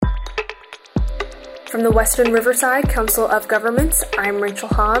From the Western Riverside Council of Governments, I'm Rachel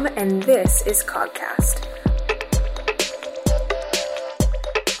Hom, and this is COGcast.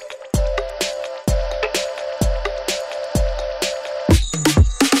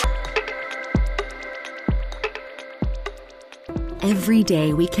 Every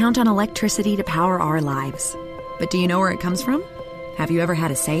day, we count on electricity to power our lives. But do you know where it comes from? Have you ever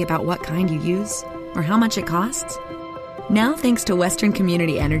had a say about what kind you use or how much it costs? Now, thanks to Western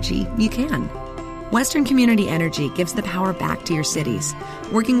Community Energy, you can. Western Community Energy gives the power back to your cities,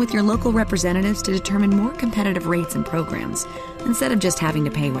 working with your local representatives to determine more competitive rates and programs, instead of just having to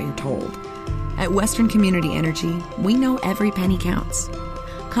pay what you're told. At Western Community Energy, we know every penny counts.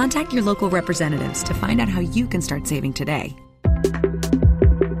 Contact your local representatives to find out how you can start saving today.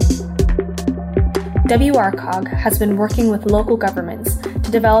 WRCOG has been working with local governments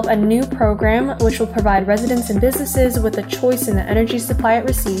to develop a new program which will provide residents and businesses with a choice in the energy supply it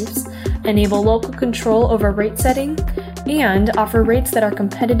receives, enable local control over rate setting, and offer rates that are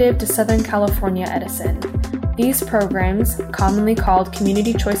competitive to Southern California Edison. These programs, commonly called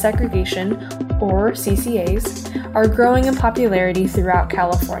Community Choice Aggregation, or CCAs, are growing in popularity throughout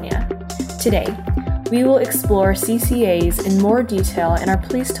California. Today, we will explore CCAs in more detail and are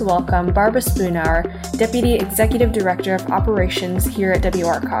pleased to welcome Barbara Spoonauer, Deputy Executive Director of Operations here at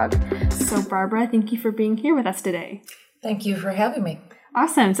WRCOG. So Barbara, thank you for being here with us today. Thank you for having me.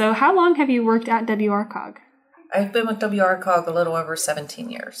 Awesome. So how long have you worked at WRCOG? I've been with WRCOG a little over 17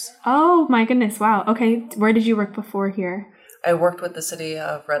 years. Oh my goodness, wow. Okay, where did you work before here? I worked with the city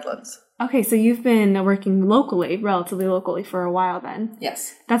of Redlands. Okay, so you've been working locally, relatively locally for a while then.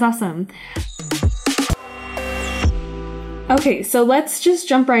 Yes. That's awesome. Okay, so let's just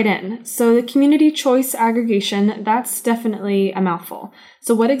jump right in. So the community choice aggregation, that's definitely a mouthful.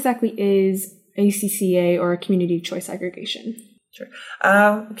 So what exactly is a CCA or a community choice aggregation? Sure.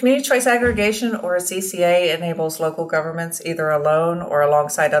 Community choice aggregation, or a CCA, enables local governments either alone or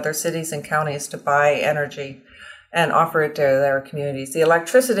alongside other cities and counties to buy energy and offer it to their communities. The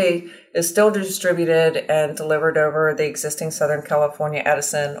electricity is still distributed and delivered over the existing Southern California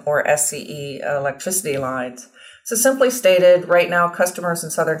Edison or SCE electricity lines. So simply stated, right now, customers in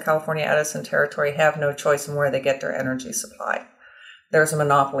Southern California Edison territory have no choice in where they get their energy supply. There's a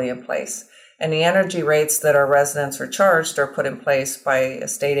monopoly in place. And the energy rates that our residents are charged are put in place by a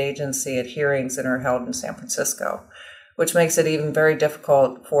state agency at hearings that are held in San Francisco, which makes it even very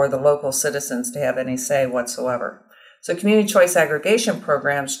difficult for the local citizens to have any say whatsoever. So community choice aggregation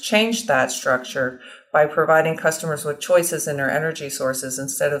programs change that structure by providing customers with choices in their energy sources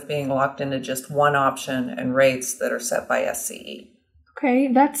instead of being locked into just one option and rates that are set by SCE. Okay,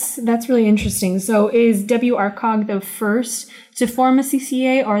 that's really interesting. So is WRCOG the first to form a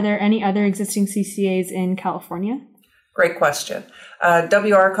CCA, or are there any other existing CCAs in California? Great question.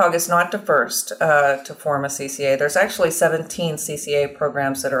 WRCOG is not the first to form a CCA. There's actually 17 CCA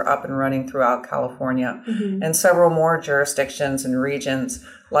programs that are up and running throughout California, and several more jurisdictions and regions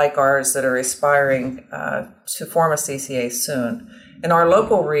like ours that are aspiring to form a CCA soon. In our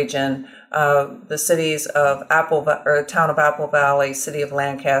local region, the cities of town of Apple Valley, city of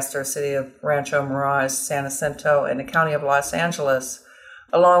Lancaster, city of Rancho Mirage, San Jacinto, and the county of Los Angeles,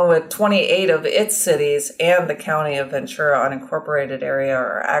 along with 28 of its cities and the county of Ventura unincorporated area,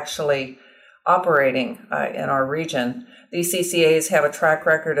 are actually operating in our region. These CCAs have a track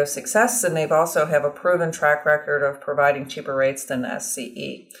record of success, and they've also have a proven track record of providing cheaper rates than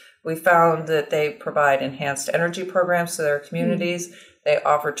SCE. We found that they provide enhanced energy programs to their communities. They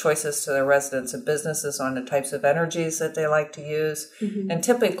offer choices to their residents and businesses on the types of energies that they like to use. And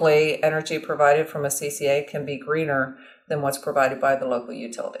typically, energy provided from a CCA can be greener than what's provided by the local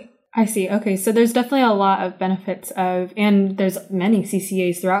utility. I see. Okay, so there's definitely a lot of benefits and there's many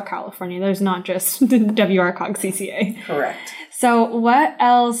CCAs throughout California. There's not just the WRCOG CCA. Correct. So what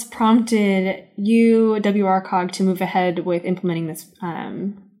else prompted you, WRCOG, to move ahead with implementing this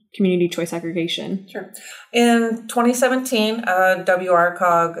community choice aggregation? Sure. In 2017,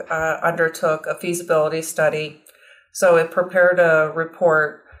 WRCOG undertook a feasibility study. So it prepared a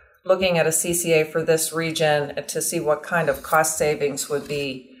report looking at a CCA for this region to see what kind of cost savings would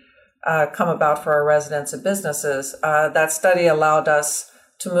be come about for our residents and businesses. That study allowed us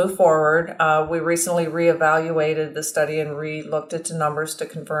to move forward. We recently reevaluated the study and re-looked into numbers to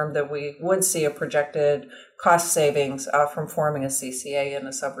confirm that we would see a projected cost savings from forming a CCA in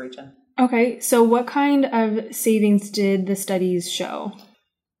the subregion. Okay, so what kind of savings did the studies show?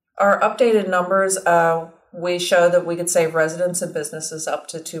 Our updated numbers, we show that we could save residents and businesses up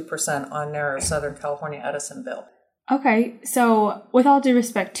to 2% on their Southern California Edison bill. Okay, so with all due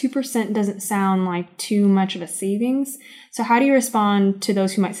respect, 2% doesn't sound like too much of a savings. So how do you respond to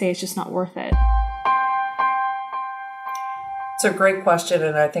those who might say it's just not worth it? It's a great question,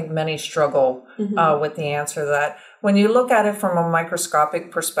 and I think many struggle with the answer to that. When you look at it from a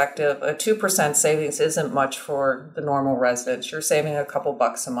microscopic perspective, a 2% savings isn't much for the normal residents. You're saving a couple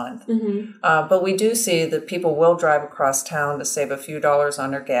bucks a month. But we do see that people will drive across town to save a few dollars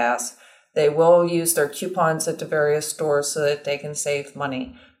on their gas. They will use their coupons at the various stores so that they can save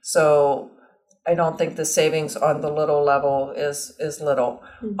money. So I don't think the savings on the little level is little.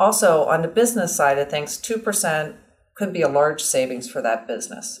 Also, on the business side of things, 2% could be a large savings for that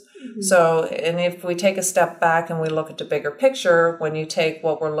business. So, and if we take a step back and we look at the bigger picture, when you take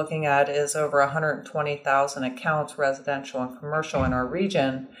what we're looking at is over 120,000 accounts, residential and commercial in our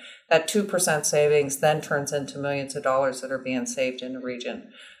region, that 2% savings then turns into millions of dollars that are being saved in the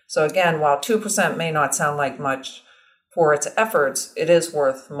region. So again, while 2% may not sound like much for its efforts, it is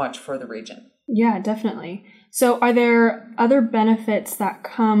worth much for the region. Yeah, definitely. So are there other benefits that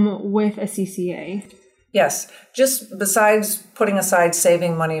come with a CCA? Yes. Just besides putting aside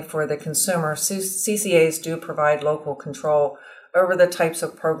saving money for the consumer, CCAs do provide local control over the types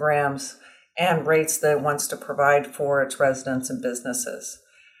of programs and rates that it wants to provide for its residents and businesses.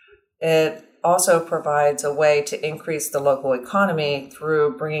 It also provides a way to increase the local economy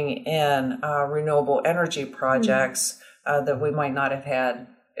through bringing in renewable energy projects that we might not have had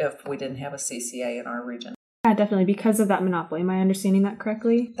if we didn't have a CCA in our region. Yeah, definitely, because of that monopoly. Am I understanding that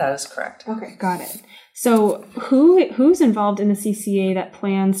correctly? That is correct. Okay, got it. So who's involved in the CCA that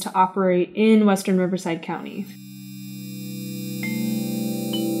plans to operate in Western Riverside County?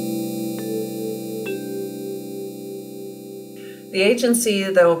 The agency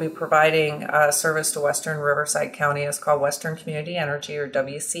that will be providing service to Western Riverside County is called Western Community Energy, or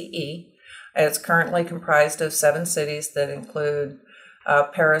WCE. It's currently comprised of 7 cities that include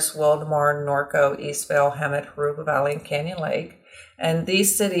Paris, Wildomar, Norco, Eastvale, Hemet, Haruba Valley, and Canyon Lake. And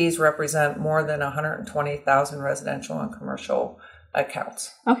these cities represent more than 120,000 residential and commercial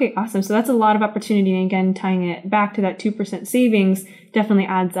accounts. Okay, awesome. So that's a lot of opportunity. And again, tying it back to that 2% savings definitely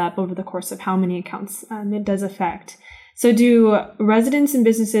adds up over the course of how many accounts it does affect. So do residents and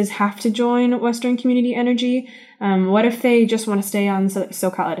businesses have to join Western Community Energy? What if they just want to stay on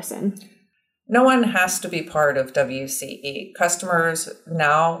SoCal Edison? No one has to be part of WCE. Customers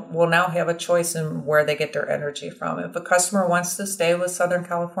will now have a choice in where they get their energy from. If a customer wants to stay with Southern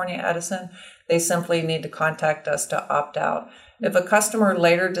California Edison, they simply need to contact us to opt out. If a customer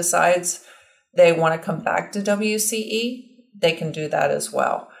later decides they want to come back to WCE, they can do that as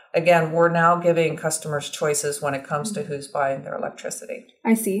well. Again, we're now giving customers choices when it comes to who's buying their electricity.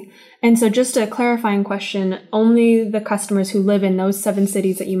 I see. And so just a clarifying question, only the customers who live in those 7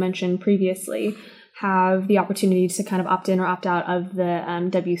 cities that you mentioned previously have the opportunity to kind of opt in or opt out of the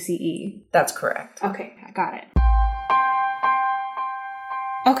WCE? That's correct. Okay, I got it.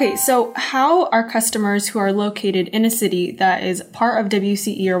 Okay, so how are customers who are located in a city that is part of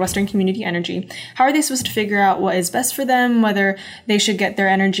WCE or Western Community Energy, how are they supposed to figure out what is best for them, whether they should get their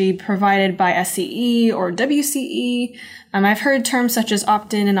energy provided by SCE or WCE? I've heard terms such as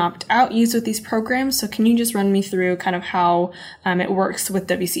opt-in and opt-out used with these programs, so can you just run me through kind of how it works with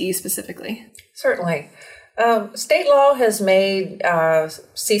WCE specifically? Certainly. State law has made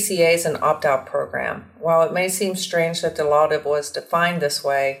CCAs an opt-out program. While it may seem strange that the law was defined this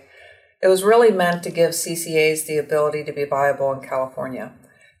way, it was really meant to give CCAs the ability to be viable in California.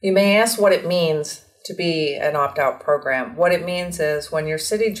 You may ask what it means to be an opt-out program. What it means is when your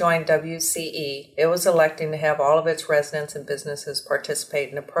city joined WCE, it was electing to have all of its residents and businesses participate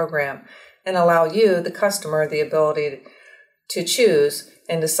in the program and allow you, the customer, the ability to choose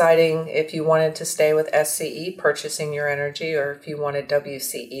in deciding if you wanted to stay with SCE purchasing your energy or if you wanted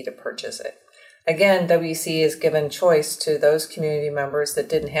WCE to purchase it. Again, WCE is given choice to those community members that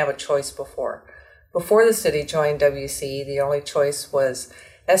didn't have a choice before. Before the city joined WCE, the only choice was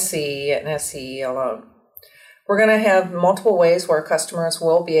SCE and SCE alone. We're going to have multiple ways where customers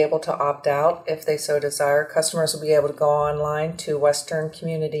will be able to opt out if they so desire. Customers will be able to go online to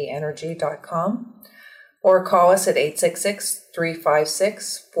westerncommunityenergy.com or call us at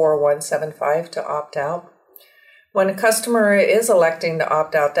 866-356-4175 to opt out. When a customer is electing to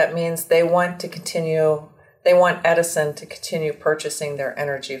opt out, that means they want Edison to continue purchasing their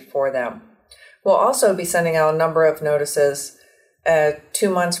energy for them. We'll also be sending out a number of notices 2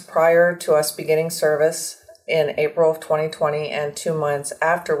 months prior to us beginning service in April of 2020 and 2 months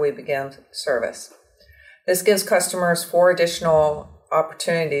after we begin service. This gives customers 4 additional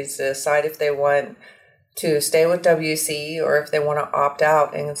opportunities to decide if they want to stay with WCE or if they want to opt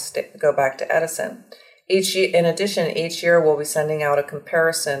out and go back to Edison. In addition, each year we'll be sending out a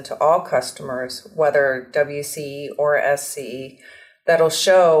comparison to all customers, whether WCE or SCE, that'll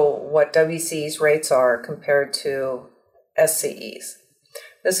show what WCE's rates are compared to SCEs.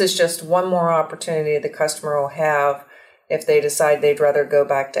 This is just one more opportunity the customer will have if they decide they'd rather go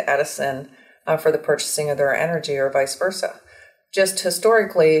back to Edison for the purchasing of their energy or vice versa. Just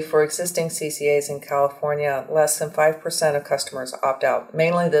historically, for existing CCAs in California, less than 5% of customers opt out.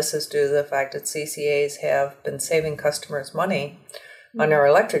 Mainly this is due to the fact that CCAs have been saving customers money on their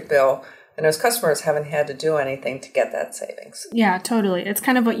electric bill, and those customers haven't had to do anything to get that savings. Yeah, totally. It's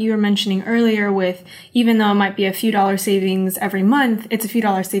kind of what you were mentioning earlier with, even though it might be a few dollar savings every month, it's a few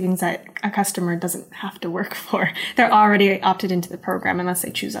dollar savings that a customer doesn't have to work for. They're already opted into the program unless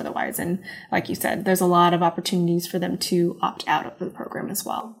they choose otherwise. And like you said, there's a lot of opportunities for them to opt out of the program as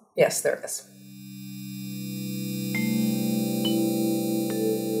well. Yes, there is.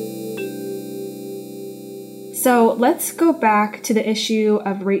 So let's go back to the issue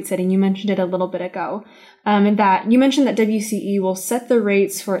of rate setting. You mentioned it a little bit ago, and that you mentioned that WCE will set the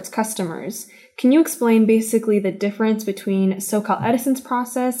rates for its customers. Can you explain basically the difference between SoCal Edison's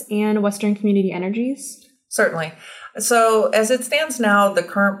process and Western Community Energy's? Certainly. So as it stands now, the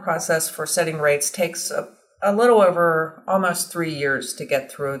current process for setting rates takes a little over almost 3 years to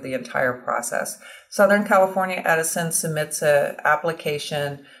get through the entire process. Southern California Edison submits an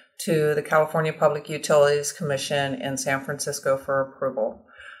application to the California Public Utilities Commission in San Francisco for approval.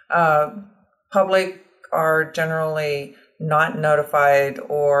 Public are generally not notified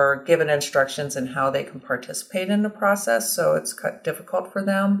or given instructions in how they can participate in the process, so it's difficult for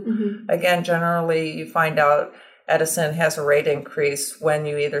them. Mm-hmm. Again, generally you find out Edison has a rate increase when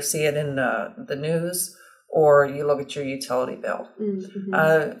you either see it in the news or you look at your utility bill.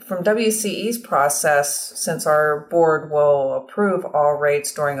 Mm-hmm. From WCE's process, since our board will approve all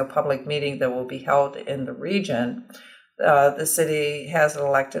rates during a public meeting that will be held in the region, the city has an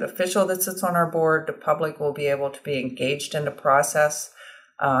elected official that sits on our board. The public will be able to be engaged in the process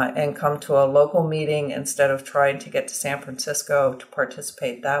and come to a local meeting instead of trying to get to San Francisco to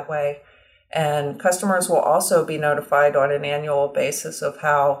participate that way. And customers will also be notified on an annual basis of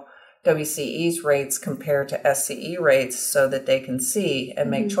how WCE's rates compare to SCE rates so that they can see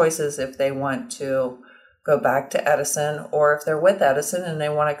and make choices if they want to go back to Edison or if they're with Edison and they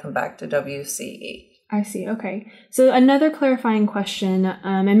want to come back to WCE. I see. Okay. So another clarifying question,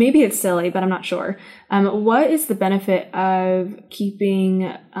 and maybe it's silly, but I'm not sure. What is the benefit of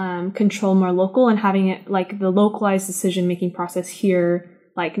keeping control more local and having it like the localized decision-making process here,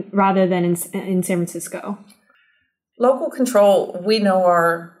 like rather than in San Francisco? Local control, we know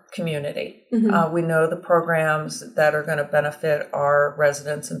our community. Mm-hmm. We know the programs that are going to benefit our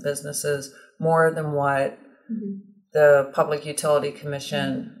residents and businesses more than what the Public Utility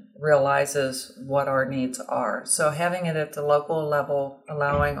Commission realizes what our needs are. So having it at the local level,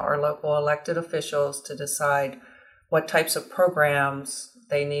 allowing our local elected officials to decide what types of programs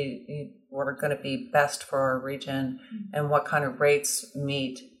they need are going to be best for our region and what kind of rates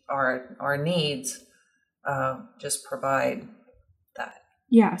meet our needs, just provide that.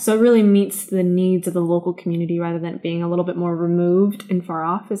 Yeah, so it really meets the needs of the local community rather than it being a little bit more removed and far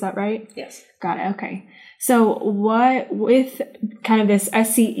off. Is that right? Yes. Got it. Okay. So what, with kind of this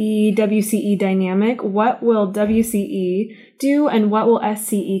SCE, WCE dynamic, what will WCE do and what will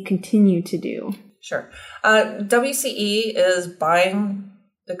SCE continue to do? Sure. WCE is buying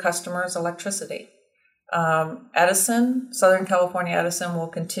the customer's electricity. Edison, Southern California Edison, will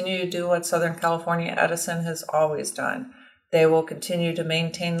continue to do what Southern California Edison has always done. They will continue to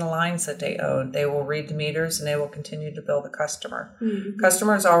maintain the lines that they own. They will read the meters and they will continue to bill the customer. Mm-hmm.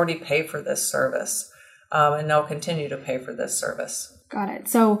 Customers already pay for this service, and they'll continue to pay for this service. Got it.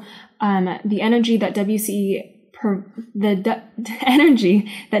 So the energy that energy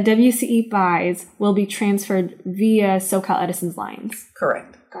that WCE buys will be transferred via SoCal Edison's lines.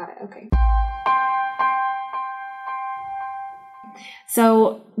 Correct. Got it. Okay.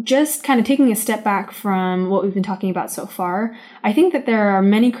 So just kind of taking a step back from what we've been talking about so far, I think that there are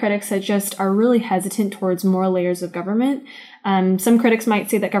many critics that just are really hesitant towards more layers of government. Some critics might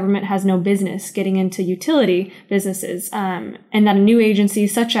say that government has no business getting into utility businesses, and that a new agency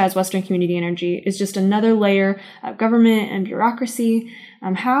such as Western Community Energy is just another layer of government and bureaucracy.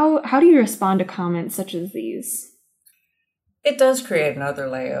 How do you respond to comments such as these? It does create another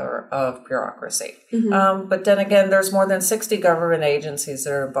layer of bureaucracy. Mm-hmm. But then again, there's more than 60 government agencies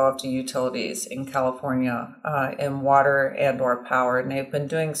that are involved in utilities in California, in water and or power, and they've been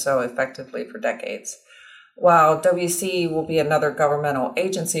doing so effectively for decades. While WCE will be another governmental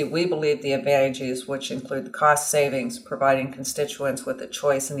agency, we believe the advantages, which include the cost savings, providing constituents with a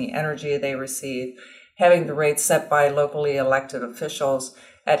choice in the energy they receive, having the rates set by locally elected officials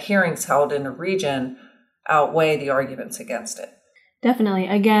at hearings held in the region, outweigh the arguments against it. Definitely.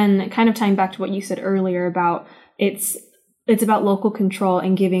 Again, kind of tying back to what you said earlier about it's it's about local control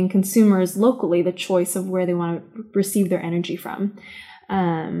and giving consumers locally the choice of where they want to receive their energy from.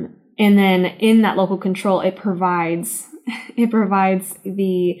 And then in that local control, it provides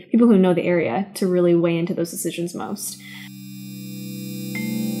the people who know the area to really weigh into those decisions most.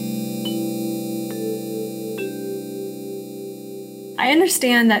 I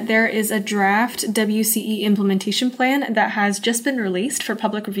understand that there is a draft WCE implementation plan that has just been released for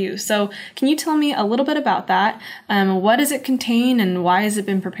public review. So can you tell me a little bit about that? What does it contain and why has it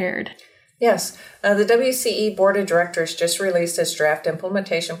been prepared? Yes, the WCE Board of Directors just released its draft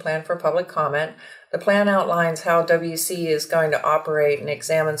implementation plan for public comment. The plan outlines how WCE is going to operate and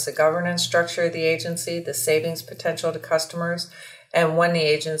examines the governance structure of the agency, the savings potential to customers, and when the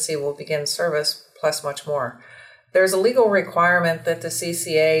agency will begin service, plus much more. There's a legal requirement that the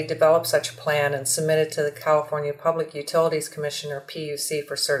CCA develop such a plan and submit it to the California Public Utilities Commission, or PUC,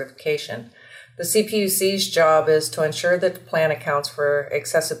 for certification. The CPUC's job is to ensure that the plan accounts for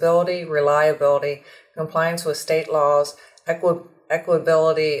accessibility, reliability, compliance with state laws,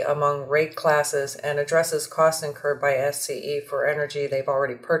 equitability among rate classes, and addresses costs incurred by SCE for energy they've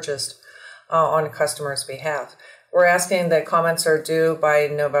already purchased on customers' behalf. We're asking that comments are due by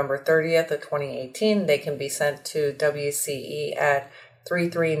November 30th of 2018. They can be sent to WCE at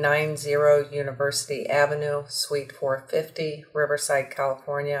 3390 University Avenue, Suite 450, Riverside,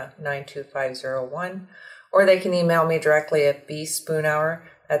 California, 92501. Or they can email me directly at bspoonhour,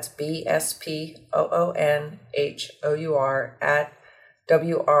 that's BSPOONHOUR, at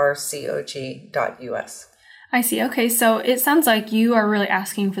wrcog.us. I see. Okay, so it sounds like you are really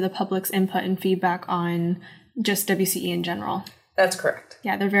asking for the public's input and feedback on just WCE in general. That's correct.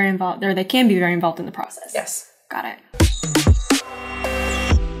 Yeah, they're very involved, or they can be very involved in the process. Yes. Got it.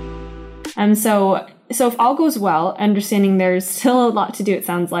 So if all goes well, understanding there's still a lot to do, it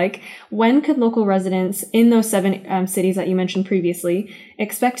sounds like, when could local residents in those 7 cities that you mentioned previously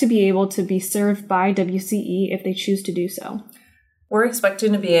expect to be able to be served by WCE if they choose to do so? We're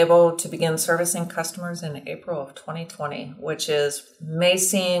expecting to be able to begin servicing customers in April of 2020, which may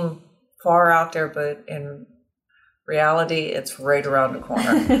seem far out there, but in reality, it's right around the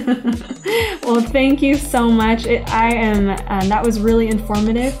corner. Well, thank you so much. That was really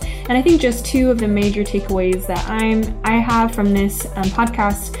informative. And I think just 2 of the major takeaways that I have from this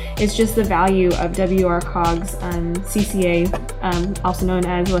podcast is just the value of WRCOG's CCA, also known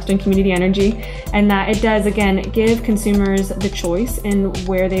as Western Community Energy, and that it does, again, give consumers the choice in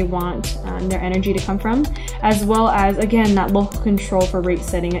where they want their energy to come from, as well as, again, that local control for rate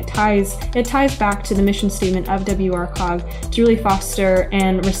setting. It ties back to the mission statement of WRCOG to really foster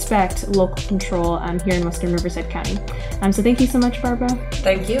and respect local control here in Western Riverside County. So thank you so much, Barbara.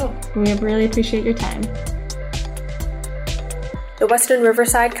 Thank you. We really appreciate your time. The Western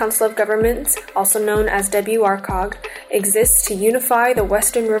Riverside Council of Governments, also known as WRCOG, exists to unify the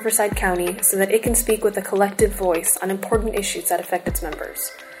Western Riverside County so that it can speak with a collective voice on important issues that affect its members.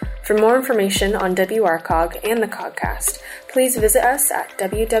 For more information on WRCOG and the COGcast, please visit us at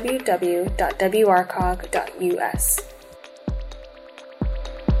www.wrcog.us.